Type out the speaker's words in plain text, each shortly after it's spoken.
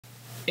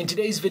In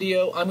today's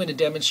video, I'm going to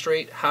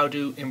demonstrate how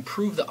to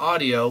improve the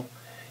audio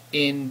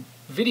in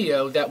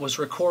video that was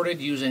recorded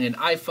using an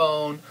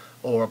iPhone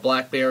or a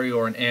BlackBerry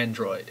or an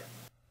Android.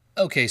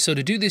 Okay, so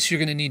to do this, you're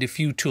going to need a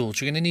few tools.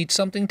 You're going to need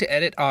something to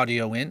edit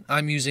audio in.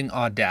 I'm using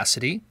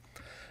Audacity.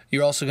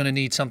 You're also going to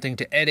need something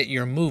to edit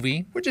your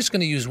movie. We're just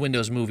going to use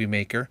Windows Movie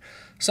Maker.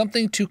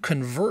 Something to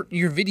convert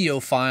your video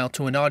file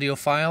to an audio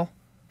file.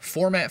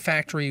 Format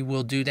Factory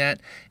will do that.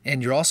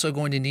 And you're also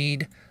going to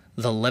need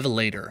the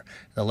levelator.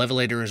 The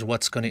levelator is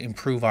what's going to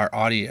improve our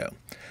audio.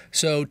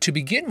 So to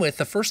begin with,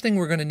 the first thing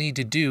we're going to need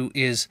to do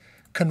is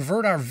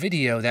convert our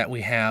video that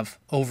we have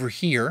over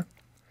here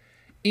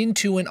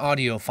into an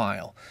audio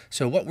file.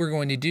 So what we're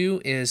going to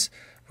do is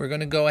we're going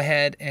to go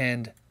ahead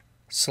and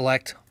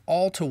select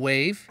all to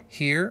wave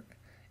here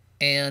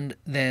and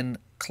then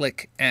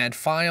click add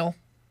file.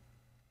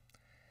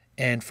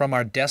 And from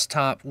our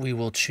desktop, we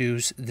will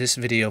choose this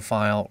video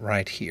file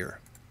right here.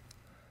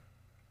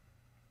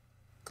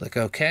 Click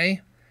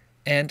OK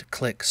and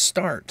click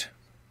start.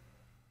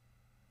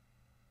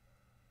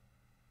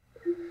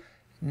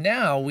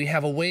 Now we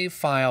have a WAV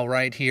file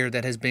right here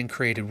that has been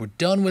created. We're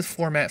done with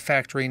Format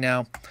Factory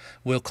now.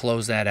 We'll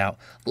close that out.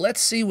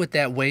 Let's see what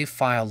that WAV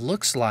file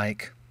looks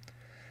like.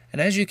 And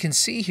as you can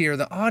see here,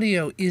 the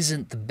audio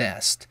isn't the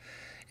best.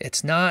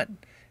 It's not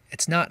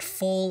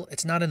full.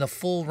 It's not in the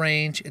full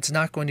range. It's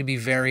not going to be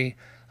very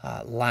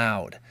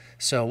loud.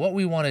 So what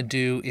we want to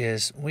do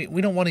is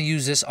we don't want to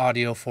use this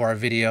audio for our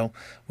video.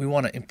 We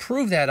want to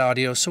improve that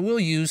audio, so we'll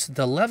use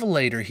the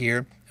levelator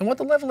here. And what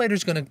the levelator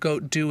is going to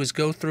do is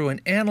go through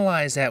and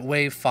analyze that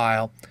WAV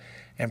file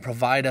and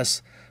provide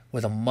us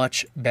with a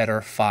much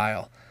better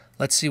file.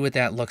 Let's see what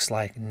that looks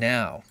like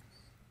now.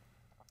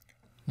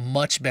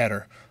 Much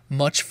better,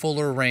 much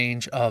fuller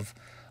range of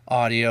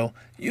audio.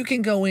 You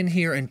can go in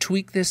here and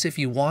tweak this if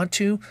you want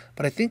to,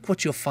 but I think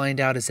what you'll find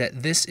out is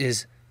that this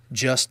is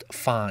just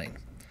fine.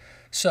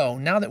 So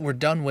now that we're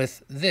done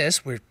with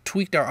this, we've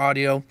tweaked our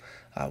audio.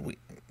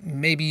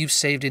 Maybe you've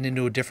saved it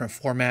into a different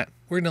format.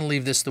 We're going to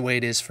leave this the way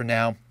it is for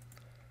now.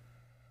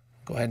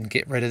 Go ahead and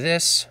get rid of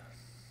this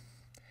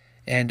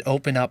and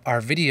open up our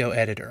video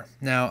editor.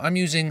 Now I'm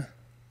using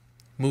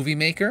Movie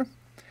Maker,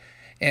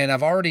 and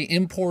I've already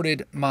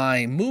imported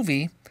my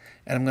movie,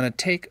 and I'm going to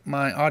take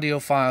my audio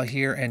file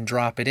here and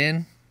drop it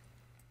in.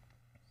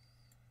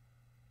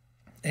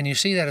 And you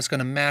see that it's going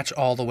to match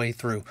all the way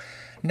through.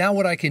 Now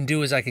what I can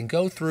do is I can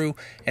go through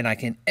and I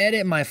can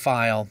edit my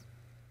file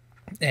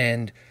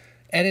and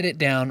edit it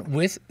down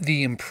with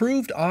the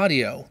improved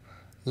audio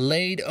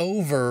laid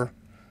over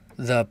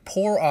the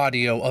poor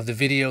audio of the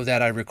video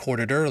that I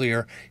recorded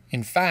earlier.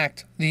 In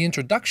fact, the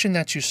introduction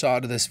that you saw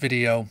to this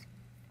video,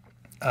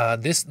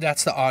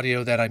 that's the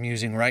audio that I'm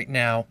using right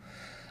now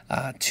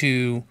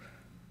to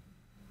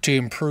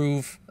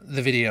improve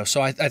the video.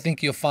 So I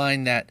think you'll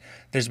find that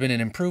there's been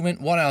an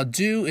improvement. What I'll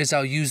do is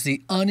I'll use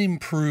the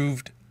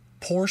unimproved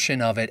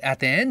portion of it at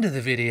the end of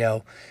the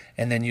video,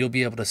 and then you'll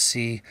be able to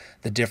see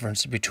the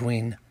difference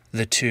between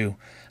the two.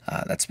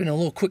 That's been a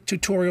little quick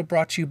tutorial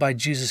brought to you by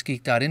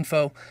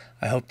JesusGeek.info.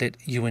 I hope that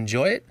you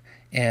enjoy it,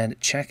 and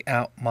check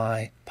out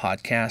my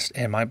podcast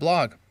and my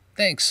blog.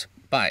 Thanks.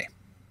 Bye.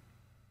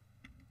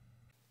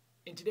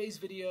 In today's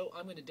video,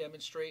 I'm going to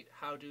demonstrate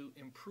how to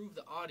improve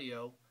the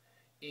audio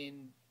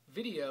in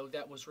video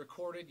that was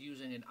recorded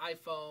using an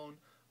iPhone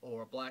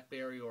or a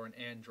BlackBerry or an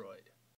Android.